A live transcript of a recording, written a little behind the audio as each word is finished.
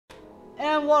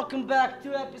And welcome back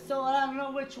to episode, I don't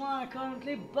know which one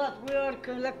currently, but we are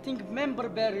collecting member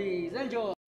berries.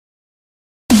 Enjoy!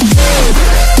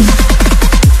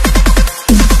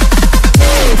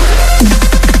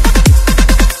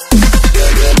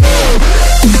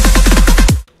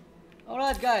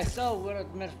 Alright guys, so we're at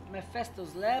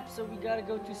Mephisto's lab, so we gotta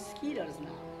go to Skeeter's now.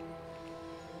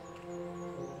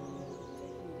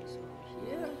 This over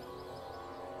here.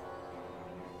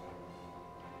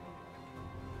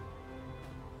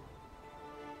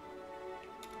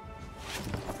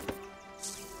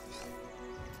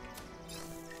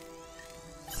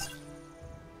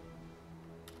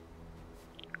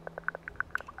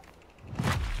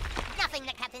 Nothing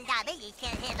that Captain Diabetes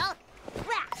can't handle.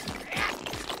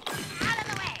 Out of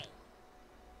the way.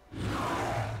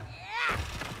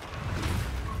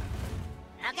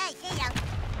 Okay, see ya.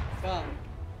 Come.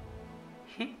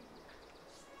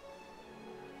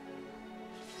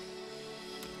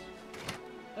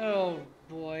 Oh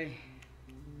boy.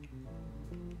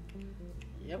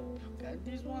 Yep, got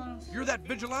these ones. You're that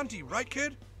vigilante, right,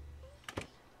 kid?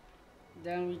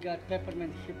 Then we got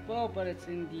Peppermint Hippo, but it's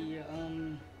in the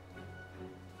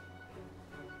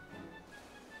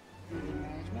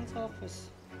management's office.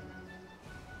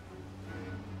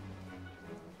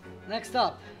 Next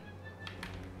up,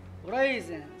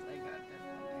 raisins. I got that.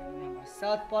 I remember.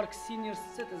 South Park Senior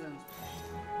Citizens.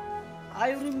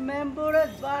 I remember it,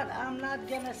 but I'm not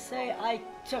gonna say I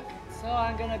took it, so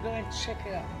I'm gonna go and check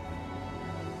it out.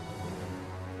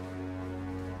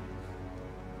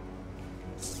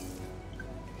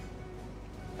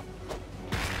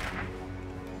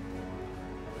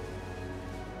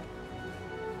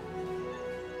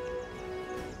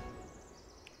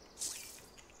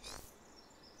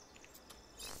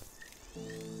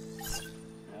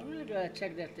 I really gotta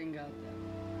check that thing out there.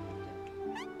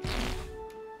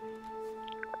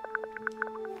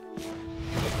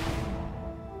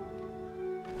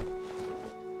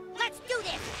 Let's do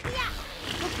this. Yeah.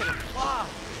 Look at him fly!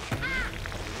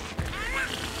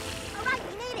 All right,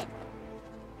 we made it.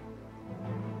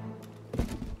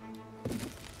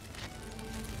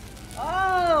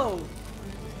 Oh!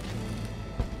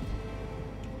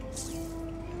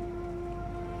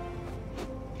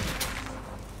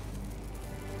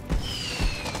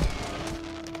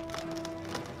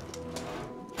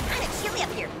 Kind of chilly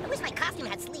up here. I wish my costume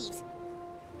had sleeves.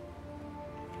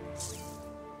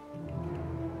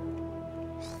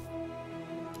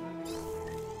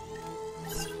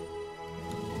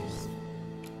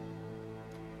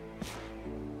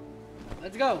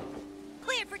 Let's go.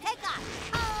 Cleared for takeoff.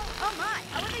 Oh my.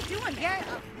 How are they doing? They're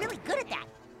really good at that.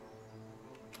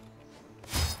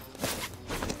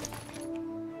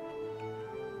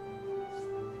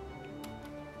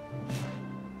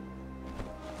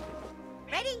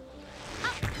 Ready?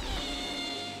 Up.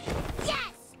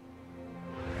 Yes!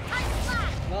 Time to fly.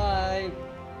 Bye.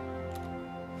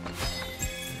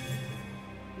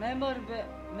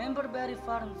 Member Berry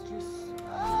Farms juice.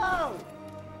 Oh!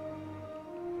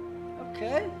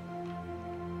 Okay.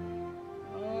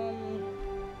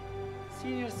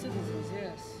 Senior citizens,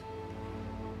 yes.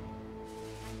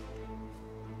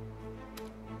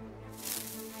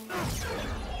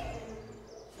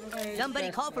 Okay, Somebody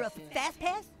fast call for a pass, yes. fast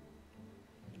pass?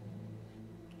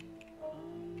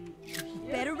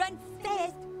 Yeah. Better run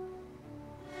fast.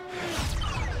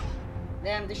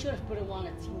 Damn, they should have put one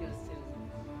at senior citizens.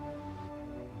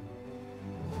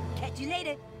 Catch you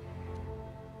later.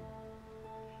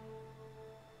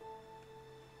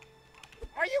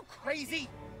 Are you crazy?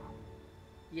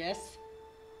 Yes.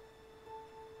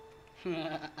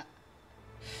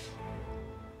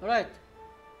 Alright.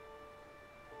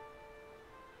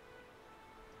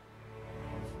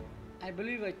 I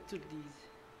believe I took these.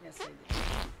 Yes, I did.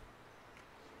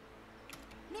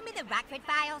 Remember the Rockford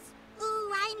files?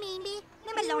 Ooh, I remember.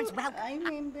 Remember Lawrence Welk? I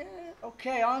remember.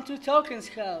 Okay, on to Token's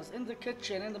house. In the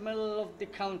kitchen, in the middle of the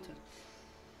counter.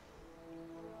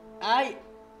 I'm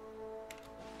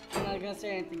not gonna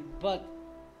say anything, but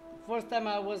first time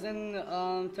I was in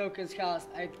Token's house,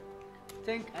 I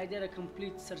think I did a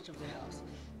complete search of the house.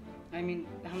 I mean,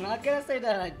 I'm not gonna say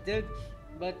that I did,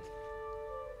 but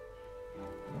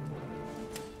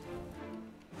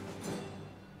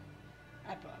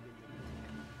I probably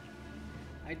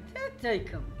didn't. I did take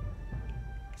him.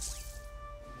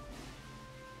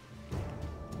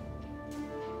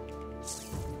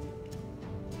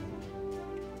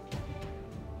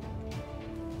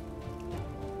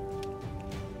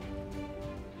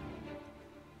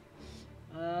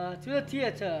 To the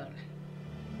theater.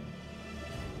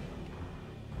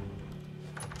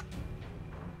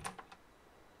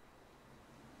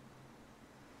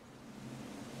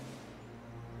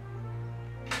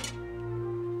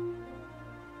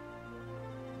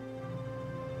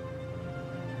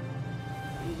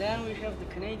 then we have the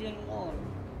Canadian Wall.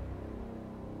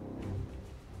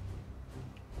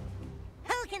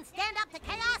 Who can stand up to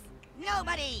chaos?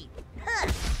 Nobody!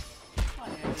 Huh. Why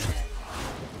did I do that?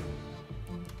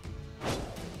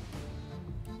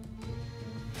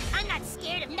 I'm not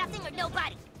scared of nothing or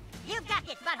nobody. You got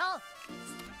this, butthole.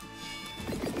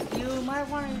 You might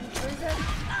want to rephrase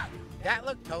that. That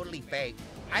looked totally fake.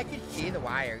 I could see the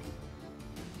wires.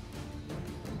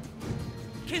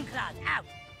 Coon Claws out.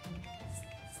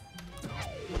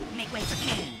 Make way for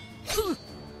King.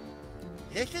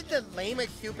 This is the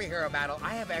lamest superhero battle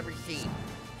I have ever seen.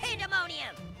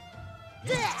 Pandemonium.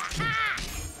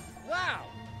 Wow!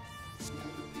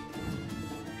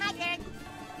 My turn.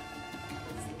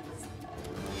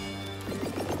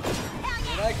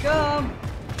 Here I come.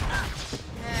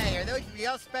 Hey, are those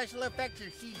real special effects or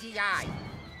CGI?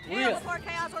 Real. Before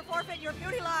chaos will forfeit your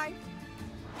beauty line.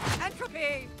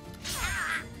 Entropy.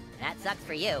 That sucks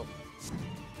for you.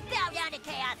 Bow down to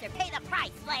chaos or pay the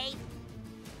price, slave.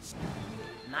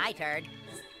 My turn.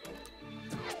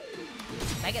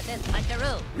 Pegasus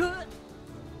Puncheroo.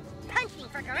 Punching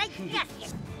for great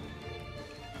justice.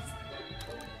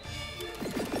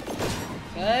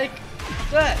 Take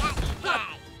that.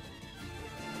 Guy.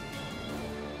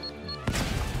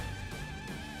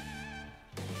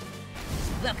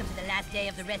 Welcome to the last day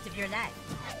of the rest of your life.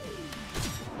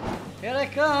 Here I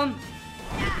come.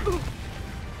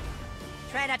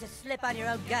 Try not to slip on your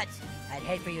own guts. I'd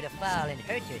hate for you to fall and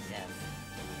hurt yourself.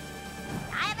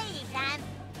 I believe, son.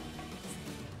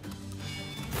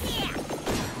 Yeah.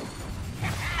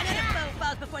 Another foe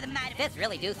falls before the might. This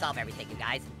really do solve everything, you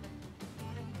guys.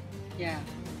 Yeah.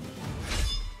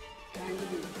 Kind of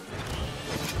do.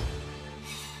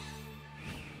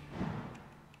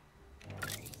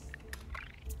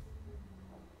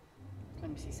 Let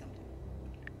me see something.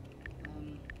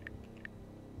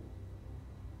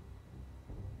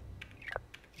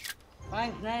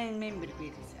 Find 9 member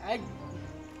pages.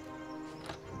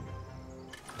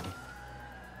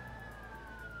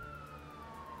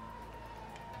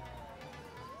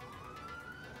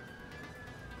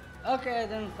 Okay, I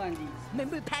don't find these.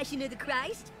 Remember Passion of the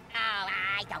Christ? Oh,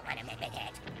 I don't want to remember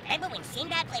that. Remember when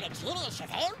Sinbad played a genie in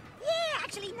Shazam? Yeah,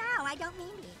 actually, no, I don't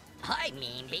mean me. I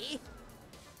mean me.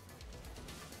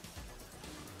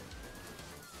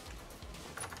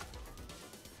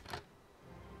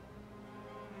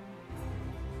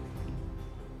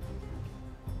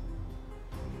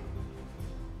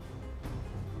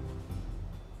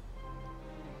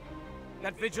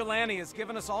 That vigilante has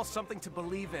given us all something to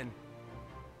believe in.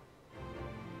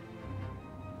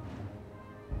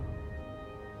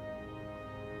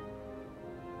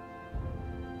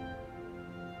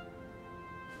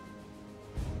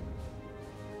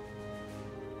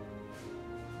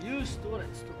 Use storage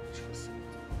facility.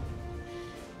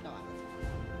 No.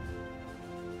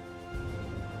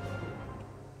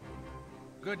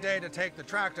 Good day to take the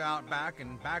tractor out back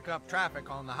and back up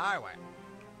traffic on the highway.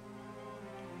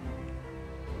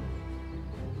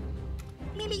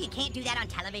 Maybe you can't do that on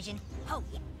television. Oh,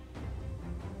 yeah.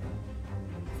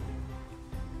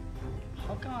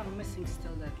 How come I'm missing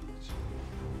still that much?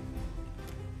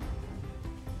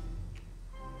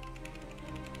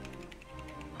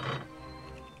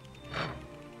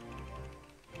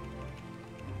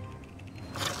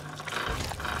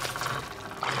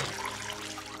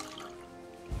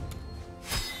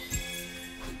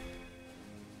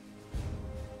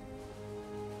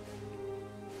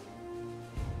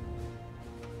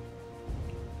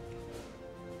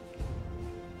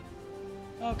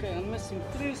 Okay, I'm missing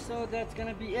 3, so that's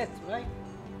gonna be it, right?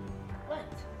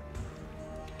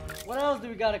 What else do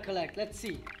we gotta collect? Let's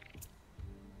see.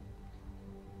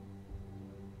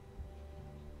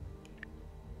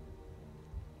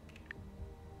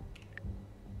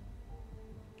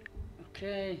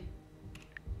 Okay.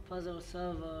 Puzzle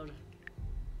server.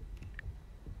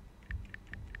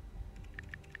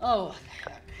 Oh, what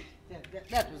the heck.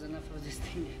 That was enough of this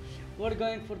thing. We're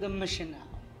going for the mission now.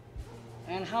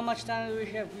 And how much time do we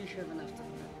have? We have enough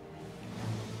time.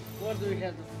 Where do we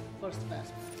have the first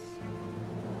fast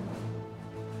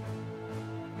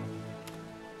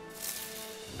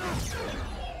pass?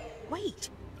 Wait.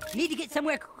 Need to get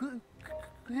somewhere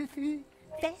fast?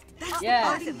 That's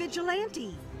Yes. the body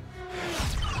vigilante.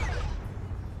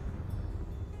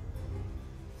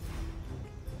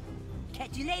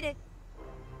 Catch you later.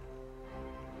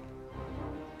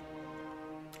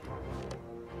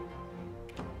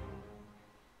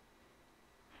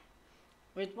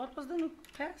 Wait, what was the new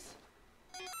pass?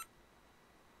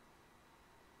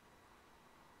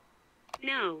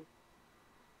 No.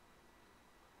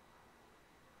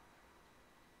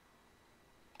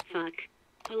 Fuck.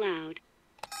 Allowed.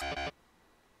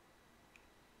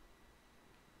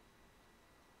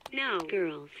 No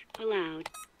girls allowed.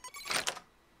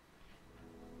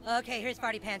 Okay, here's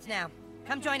Farty Pants now.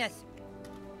 Come join us.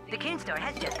 The Keen Store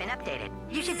has just been updated.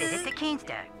 You should visit the Keen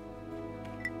Store.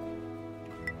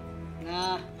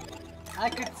 Nah, I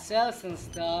could sell some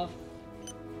stuff.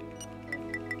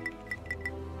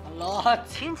 A lot.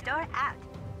 Keen Store out.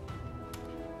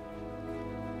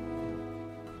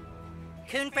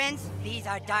 Coon friends, these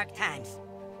are dark times.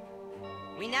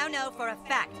 We now know for a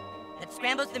fact that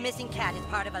Scrambles the Missing Cat is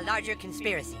part of a larger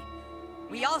conspiracy.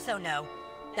 We also know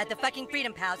that the fucking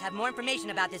Freedom Pals have more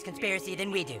information about this conspiracy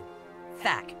than we do.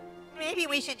 Fact. Maybe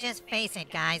we should just face it,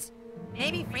 guys.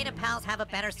 Maybe Freedom Pals have a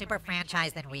better super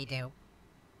franchise than we do.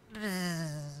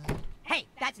 Hey,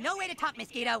 that's no way to talk,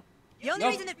 Mosquito. The only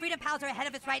reason that Freedom Pals are ahead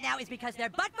of us right now is because they're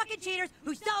butt-fucking cheaters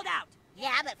who sold out.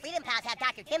 Yeah, but Freedom Pals have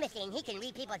Dr. Timothy, and he can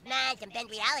read people's minds and bend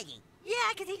reality. Yeah,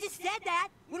 because he just said that.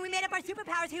 When we made up our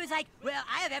superpowers, he was like, well,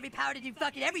 I have every power to do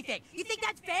fucking everything. You think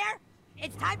that's fair?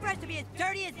 It's time for us to be as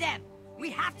dirty as them. We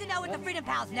have to know what the Freedom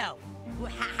Pals know.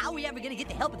 How are we ever gonna get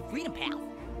the help of the Freedom Pals?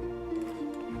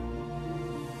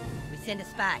 We send a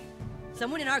spy.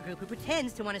 Someone in our group who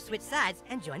pretends to want to switch sides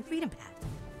and join Freedom Pals.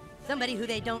 Somebody who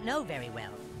they don't know very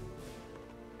well.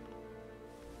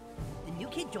 The new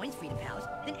kid joins Freedom Pals,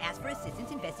 then asks for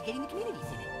assistance investigating the community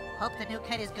city. Hope the new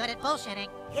kid is good at bullshitting.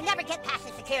 You'll never get past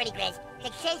the security, Grizz. They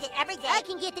change it every day. I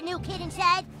can get the new kid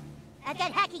inside. I've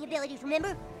got hacking abilities,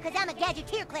 remember? Because I'm a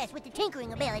gadgeteer class with the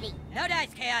tinkering ability. No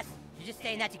dice, Chaos. You're just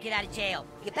saying that to get out of jail.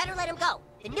 You better let him go.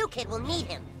 The new kid will need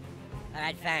him. All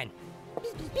right, fine.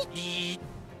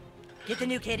 Get the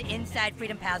new kid inside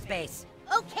Freedom Pal's base.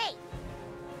 Okay.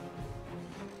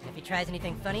 If he tries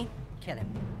anything funny, kill him.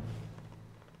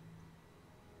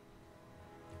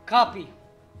 Copy.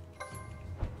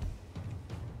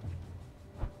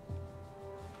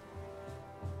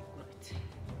 Right.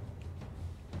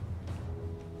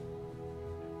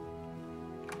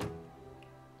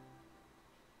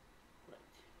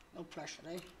 No pressure,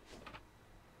 eh?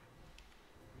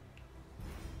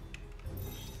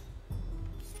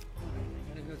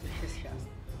 Go to his house.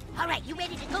 All right, you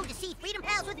ready to go to see Freedom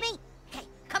Pals with me? Okay,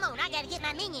 come on, I gotta get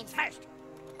my minions first.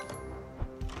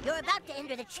 You're about to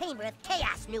enter the chamber of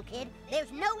chaos, new kid.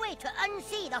 There's no way to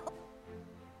unsee the whole...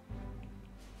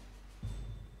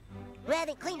 We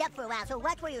haven't cleaned up for a while, so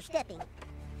watch where you're stepping.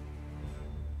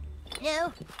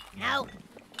 No, no,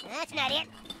 that's not it.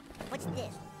 What's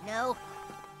this? No,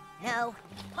 no.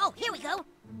 Oh, here we go.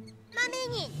 My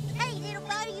minion. Hey, little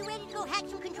buddy, you ready to go hack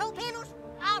some control panels?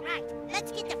 All right,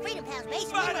 let's get the Freedom Pals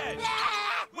base.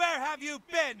 Ah! Where have you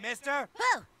been, mister?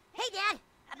 Oh, hey, Dad.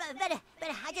 But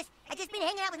I just been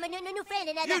hanging out with my new friend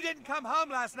and You didn't come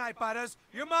home last night, Butters.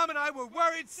 Your mom and I were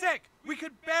worried sick. We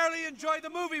could barely enjoy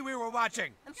the movie we were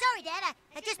watching. I'm sorry, Dad.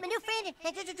 I just my new friend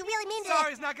and just really mean to...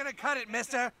 Sorry's not gonna cut it,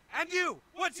 mister. And you,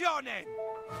 what's your name?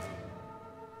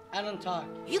 I don't talk.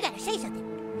 You gotta say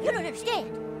something. You don't understand.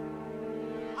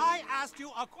 I asked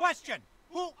you a question.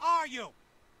 Who are you?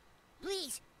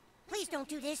 Please don't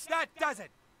do this. That does it.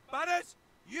 Butters,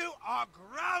 you are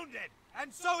grounded.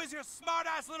 And so is your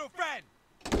smart-ass little friend.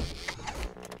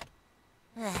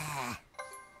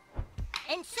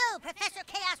 And so, Professor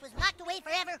Chaos was locked away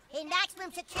forever in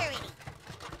maximum security.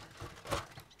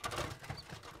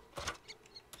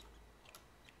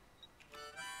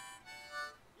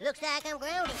 Looks like I'm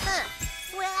grounded, huh?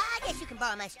 Well, I guess you can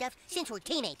borrow my stuff, since we're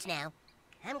teammates now.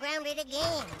 I'm grounded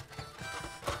again.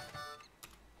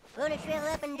 Gonna shrivel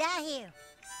up and die here.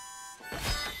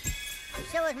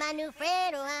 So is my new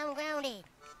friend, or I'm grounded.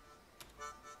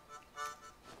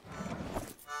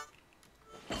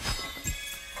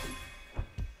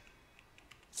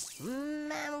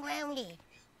 I'm grounded.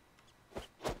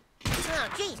 Oh,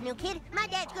 jeez, new kid. My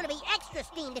dad's gonna be extra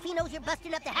steamed if he knows you're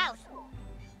busting up the house.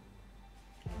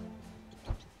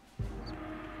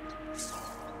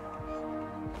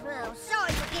 Oh,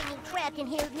 sorry for getting you trapped in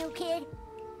here, new kid.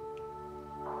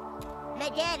 My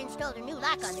dad installed a new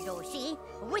lock on the door, see?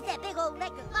 With that big old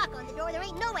electric lock on the door, there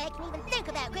ain't no way I can even think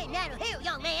about getting out of here,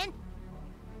 young man.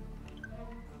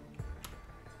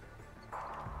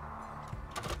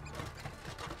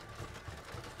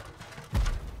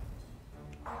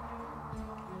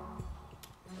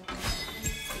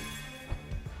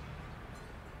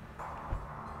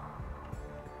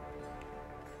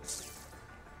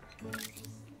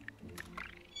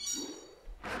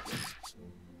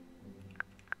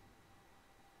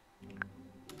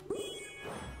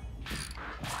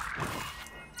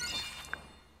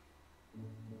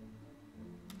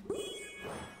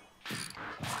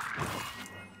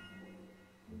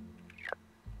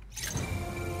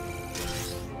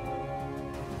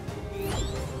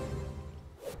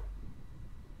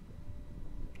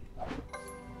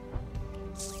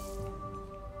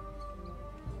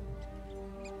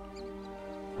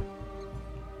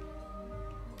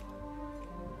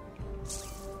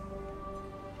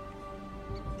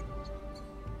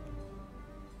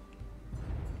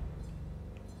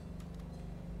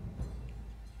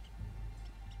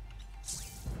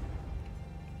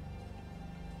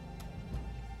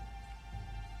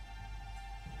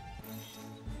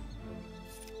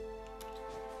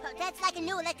 that's like a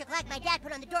new electric lock my dad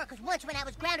put on the door, because once when I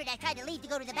was grounded, I tried to leave to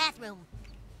go to the bathroom.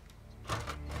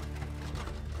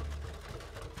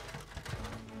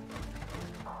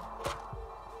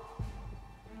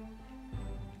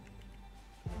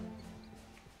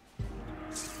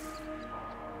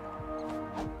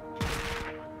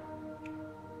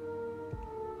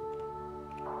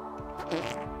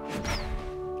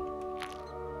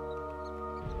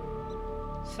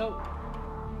 So...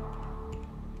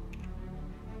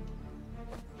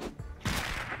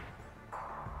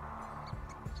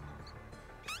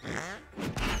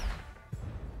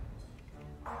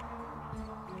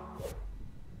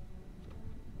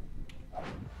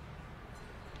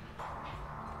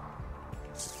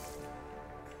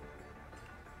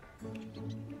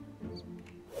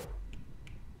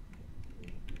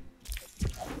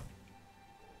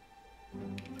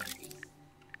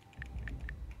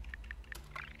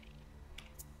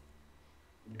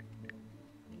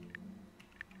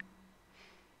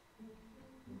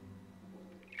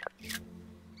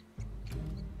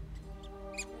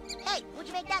 Hey, what'd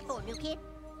you make that for, new kid?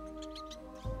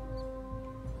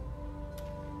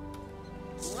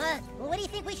 What? Well, what do you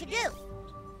think we should do?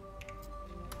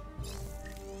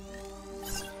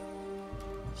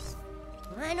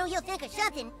 Well, I know you'll think of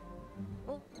something.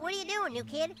 Well, what are you doing, new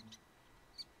kid?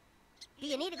 Do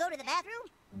you need to go to the bathroom?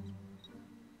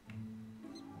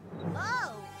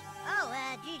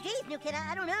 Geez, new kid,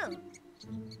 I don't know.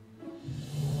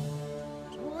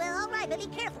 Well, all right, but be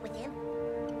careful with him.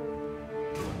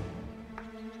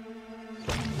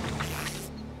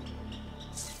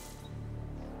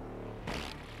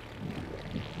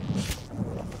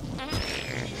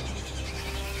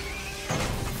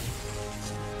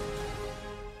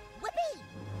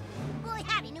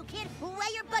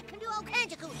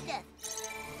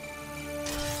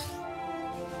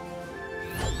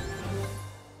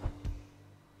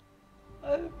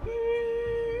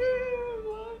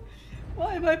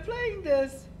 Why am I playing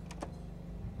this?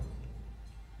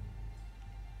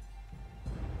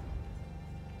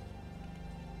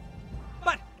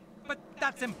 But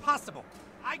that's impossible.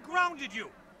 I grounded you.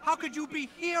 How could you be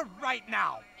here right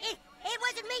now? It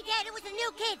wasn't me, Dad. It was the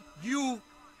new kid. You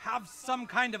have some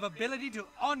kind of ability to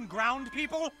unground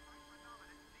people?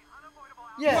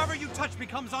 Yes. Whoever you touch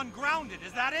becomes ungrounded,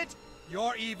 is that it?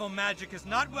 Your evil magic is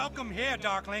not welcome here,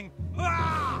 Darkling.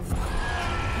 Ah!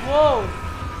 Whoa!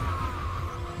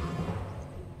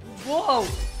 Whoa!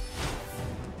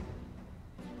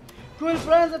 Cool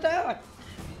friends attack!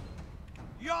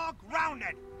 You're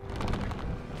grounded!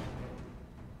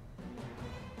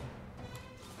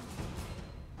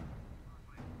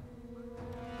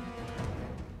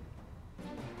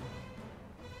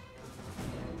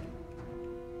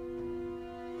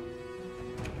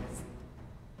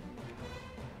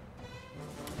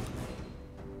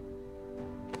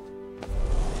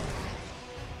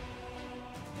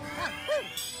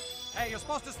 Hey, you're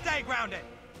supposed to stay grounded!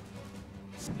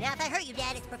 Now, if I hurt you,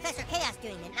 Dad, it's Professor Chaos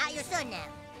doing it, not your son now.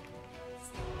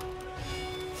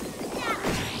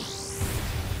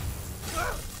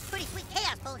 Pretty sweet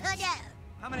chaos bolt, huh, Dad?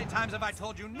 How many times have I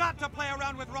told you not to play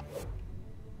around with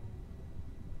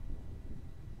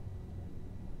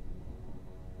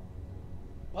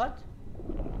What?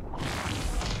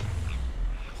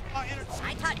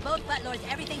 I taught both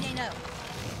buttlords everything they know.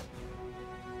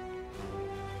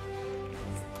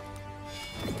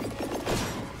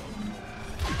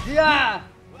 Yeah!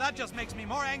 Well, that just makes me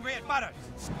more angry at Butters.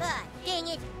 Ah, dang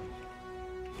it.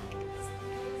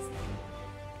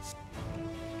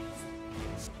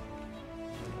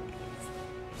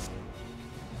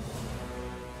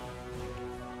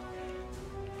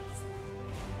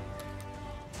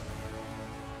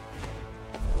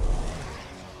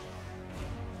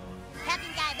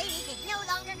 Captain Diabetes is no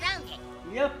longer grounded.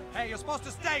 Yep. Hey, you're supposed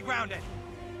to stay grounded.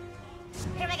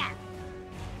 Here we go.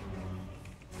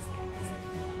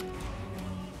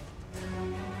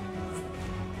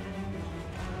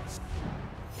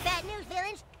 Bad news,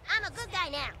 villains. I'm a good guy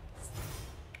now.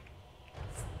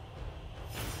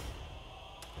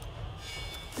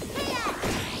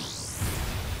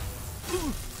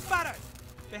 Butters!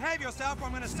 Behave yourself or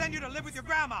I'm gonna send you to live with your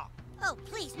grandma. Oh,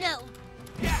 please, no.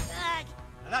 Yeah!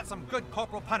 Now that's some good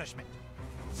corporal punishment.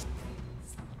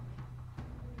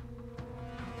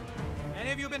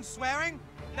 Any of you been swearing?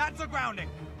 That's a grounding.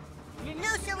 No,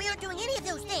 sir, we aren't doing any of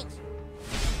those things.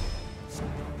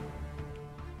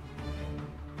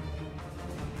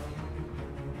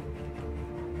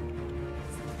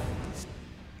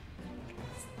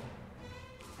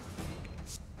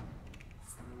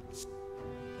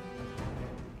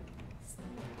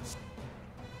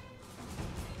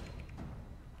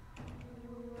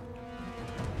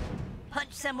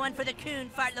 someone for the coon,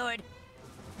 fart lord.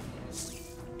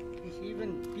 Can he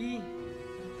even be? No.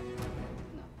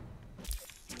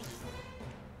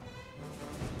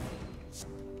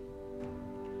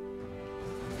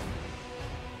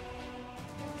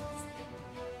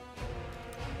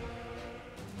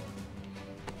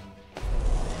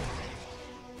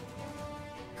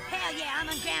 Hell yeah, I'm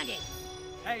ungrounded.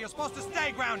 Hey, you're supposed to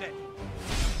stay grounded.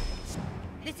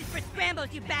 This is for scrambles,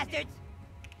 you bastards.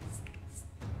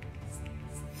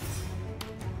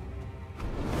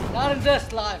 Not in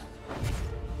this life.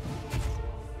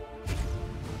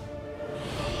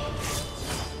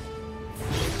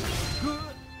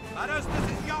 Butters,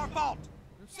 this is your fault.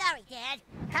 I'm sorry, Dad.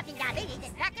 Captain Diabetes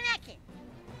is back in action.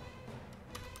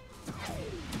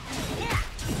 Yes.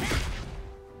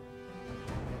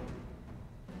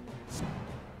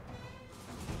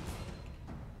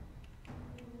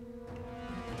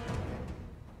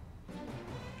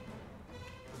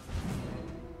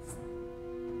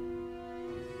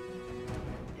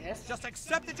 Just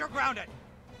accept that you're grounded.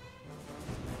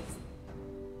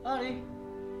 Honey.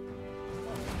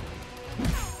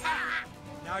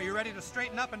 Now you ready to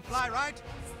straighten up and fly right?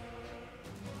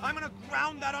 I'm gonna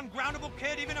ground that ungroundable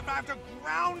kid even if I have to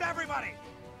ground everybody!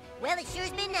 Well, it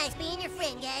sure's been nice being your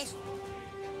friend, guys.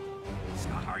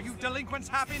 Are you delinquents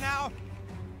happy now?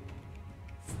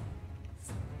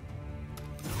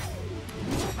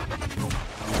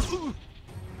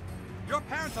 Your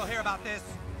parents will hear about this.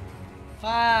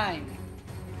 Fine.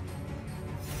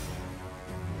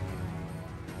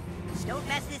 Don't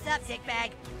mess this up,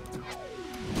 dickbag.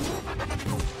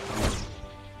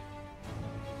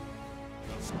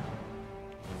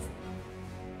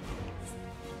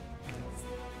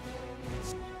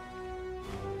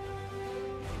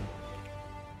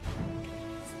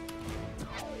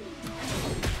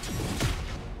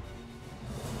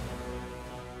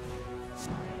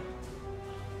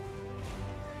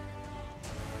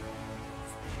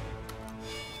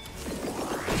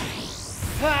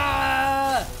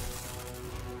 Ah!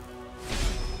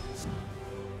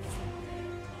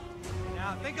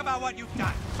 Now think about what you've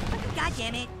done. God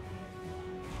damn it.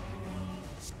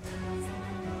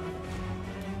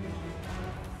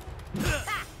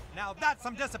 Now that's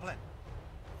some discipline.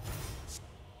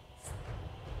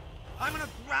 I'm gonna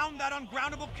ground that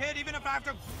ungroundable kid even if I have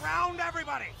to ground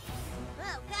everybody!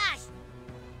 Oh, gosh.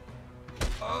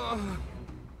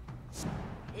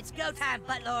 It's go time,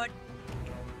 butt lord.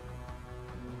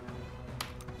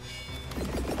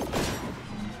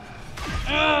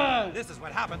 This is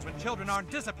what happens when children aren't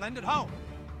disciplined at home.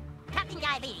 Captain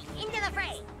Diabetes, into the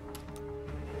fray.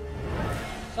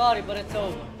 Sorry, but it's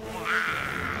over.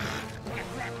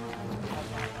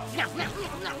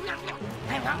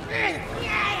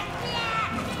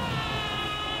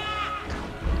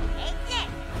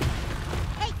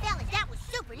 Hey, fellas, that was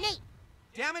super neat.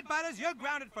 Damn it, Butters, you're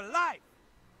grounded for life!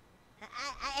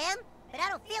 I am, but I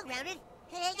don't feel grounded.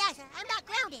 Hey, guys, I'm not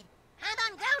grounded. I'm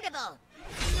ungroundable.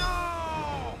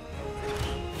 No!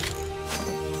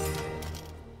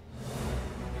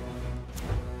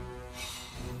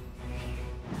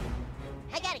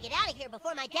 I gotta get out of here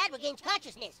before my dad regains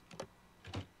consciousness.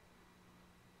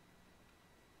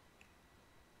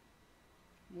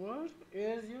 What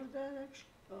is your direction?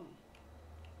 Oh.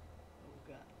 Oh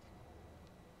God.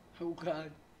 Oh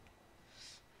God.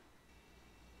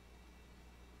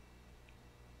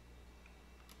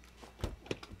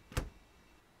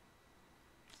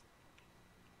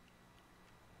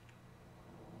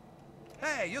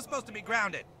 Hey, you're supposed to be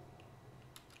grounded.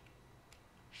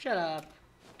 Shut up.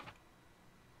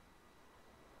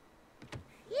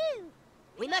 Phew.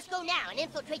 We must go now and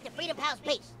infiltrate the Freedom Pals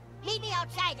base. Meet me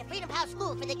outside the Freedom Pals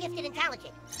School for the Gifted and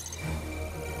Talented.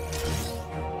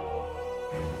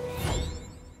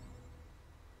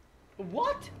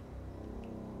 What?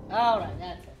 Alright,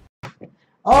 that's it.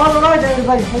 Alright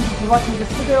everybody, thank you for watching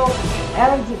this video,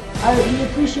 and I really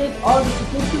appreciate all the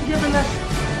support you've given us,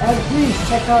 and please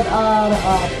check out our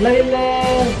playlist,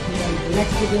 and the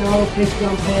next video,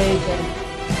 Patreon page, and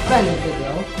random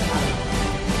video.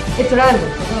 It's random,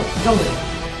 so don't worry.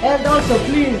 And also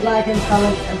please like and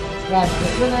comment and subscribe to the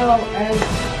channel, and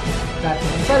subscribe to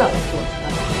the channel, of course,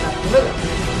 that's the video.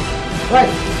 Right,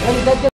 and that's it.